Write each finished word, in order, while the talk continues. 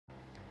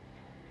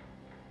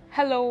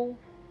Hello,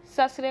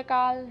 Sat Sri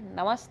Akal,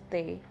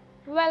 Namaste,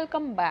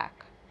 welcome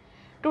back.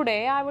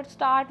 Today I would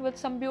start with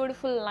some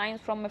beautiful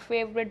lines from my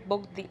favorite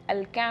book, The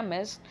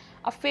Alchemist,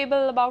 a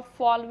fable about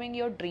following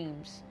your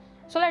dreams.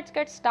 So let's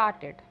get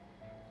started.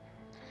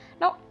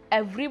 Now,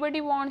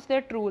 everybody wants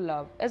their true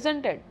love,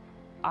 isn't it?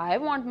 I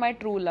want my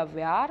true love,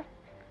 yaar.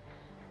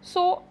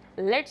 So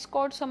let's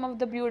quote some of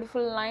the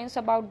beautiful lines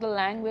about the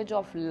language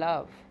of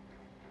love.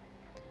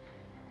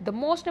 The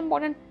most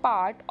important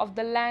part of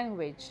the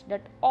language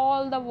that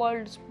all the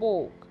world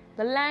spoke,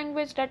 the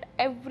language that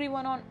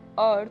everyone on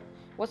earth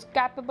was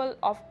capable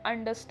of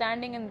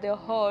understanding in their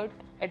heart,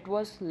 it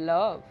was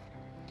love.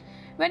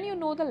 When you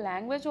know the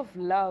language of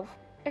love,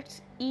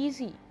 it's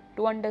easy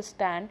to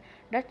understand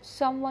that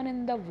someone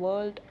in the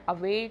world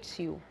awaits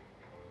you.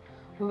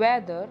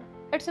 Whether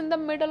it's in the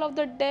middle of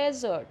the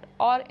desert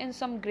or in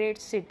some great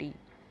city.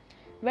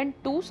 When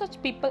two such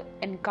people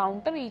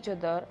encounter each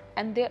other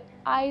and their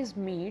eyes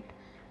meet,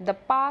 the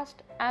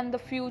past and the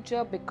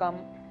future become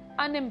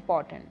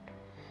unimportant.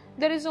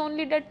 There is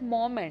only that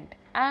moment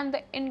and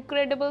the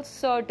incredible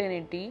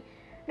certainty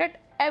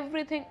that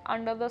everything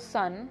under the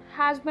sun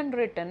has been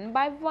written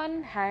by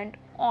one hand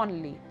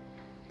only.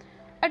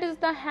 It is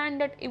the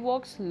hand that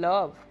evokes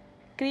love,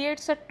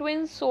 creates a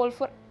twin soul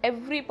for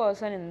every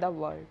person in the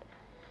world.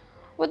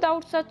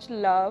 Without such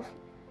love,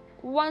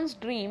 one's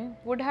dream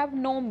would have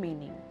no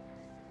meaning.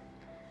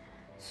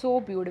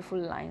 So beautiful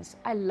lines.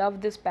 I love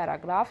this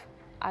paragraph.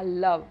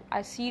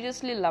 I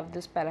seriously love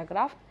this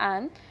paragraph.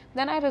 And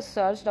then I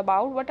researched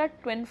about what are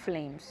twin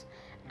flames.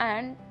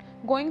 And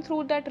going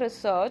through that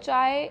research,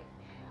 I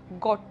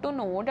got to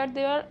know that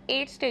there are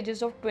 8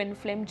 stages of twin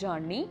flame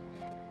journey,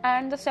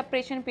 and the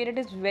separation period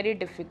is very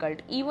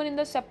difficult. Even in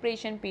the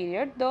separation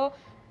period, the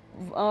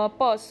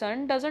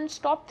person doesn't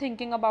stop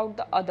thinking about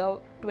the other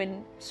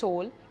twin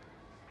soul.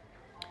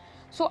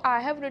 So I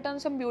have written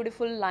some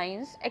beautiful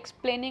lines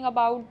explaining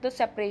about the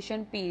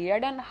separation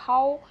period and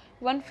how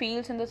one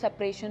feels in the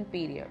separation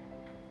period.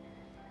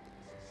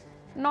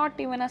 Not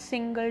even a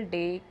single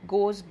day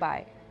goes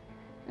by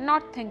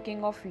not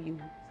thinking of you.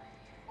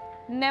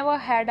 Never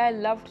had I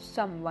loved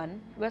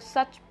someone with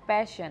such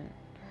passion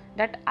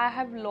that I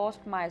have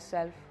lost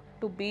myself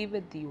to be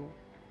with you.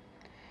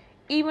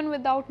 Even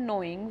without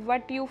knowing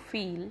what you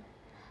feel,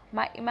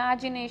 my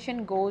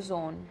imagination goes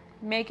on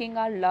making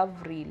our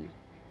love real.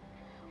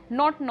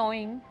 Not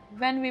knowing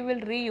when we will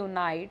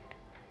reunite,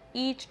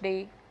 each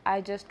day I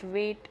just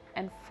wait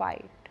and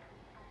fight.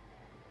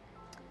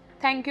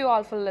 Thank you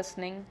all for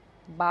listening.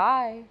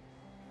 Bye.